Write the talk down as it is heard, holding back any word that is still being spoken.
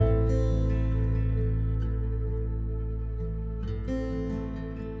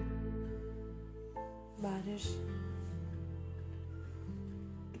बारिश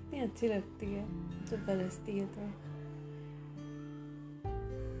कितनी अच्छी लगती है जब बरसती है। तो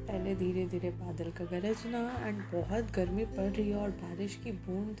पहले धीरे धीरे बादल का गरजना एंड बहुत गर्मी पड़ रही है और बारिश की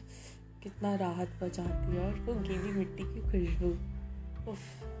बूंद कितना राहत पहुंचाती है, और वो गीली मिट्टी की खुशबू, उफ।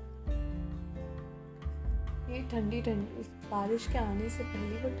 ये ठंडी ठंडी बारिश के आने से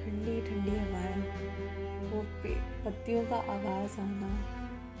पहले वो ठंडी ठंडी हवाएं, वो पत्तियों का आवाज आना,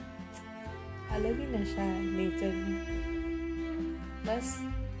 अलग ही नशा है नेचर में। बस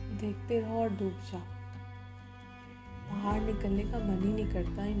देखते रहो और डूब जाओ। बाहर निकलने का मन ही नहीं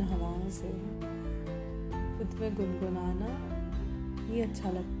करता इन हवाओं से। खुद में गुनगुनाना ही अच्छा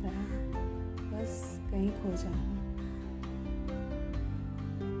लगता है, बस कहीं खो जाना।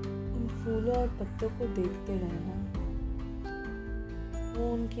 उन फूलों और पत्तों को देखते रहना,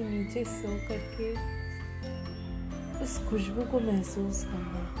 वो उनके नीचे सो करके उस खुशबू को महसूस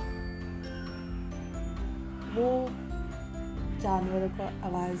करना, वो जानवरों का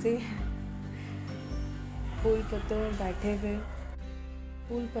आवाज़ें, फूल पत्तों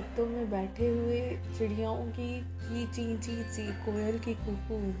में बैठे हुए चिड़ियाओं की ची ची ची, कोयल की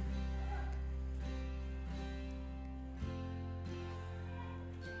कूकू,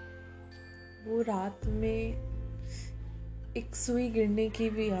 वो रात में एक सुई गिरने की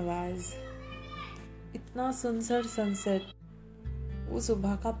भी आवाज, इतना सुनसर सनसेट, वो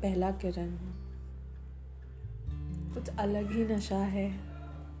सुबह का पहला किरण, कुछ अलग ही नशा है।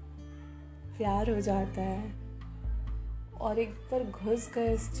 प्यार हो जाता है और एक बार घुस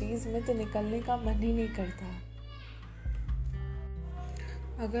गए इस चीज में तो निकलने का मन ही नहीं करता।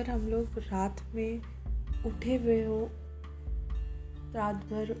 अगर हम लोग रात में उठे हुए हो, रात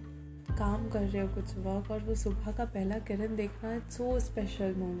भर काम कर रहे हो कुछ वर्क, और वो सुबह का पहला किरण देखना, इट्स सो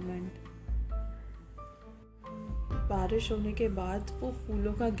स्पेशल मोमेंट। बारिश होने के बाद वो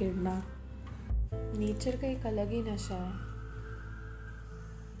फूलों का गिरना, नेचर का एक अलग ही नशा है।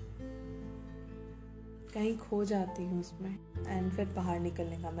 कहीं खो जाती हूँ उसमें एंड फिर बाहर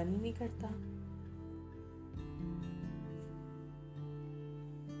निकलने का मन ही नहीं करता।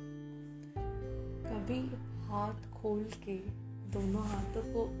 कभी हाथ खोल के दोनों हाथों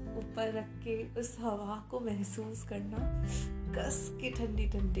को ऊपर रख के उस हवा को महसूस करना, कस के ठंडी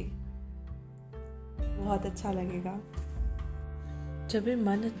ठंडी, बहुत अच्छा लगेगा। जब भी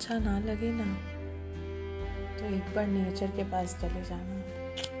मन अच्छा ना लगे ना, तो एक बार नेचर के पास चले जाना,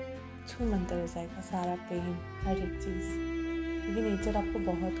 छू मंतर हो जाएगा सारा पेन, हर एक चीज़। क्योंकि नेचर आपको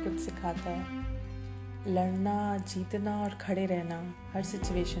बहुत कुछ सिखाता है, लड़ना, जीतना और खड़े रहना हर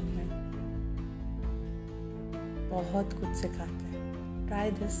सिचुएशन में बहुत कुछ सिखाता है।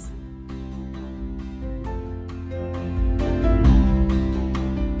 Try this.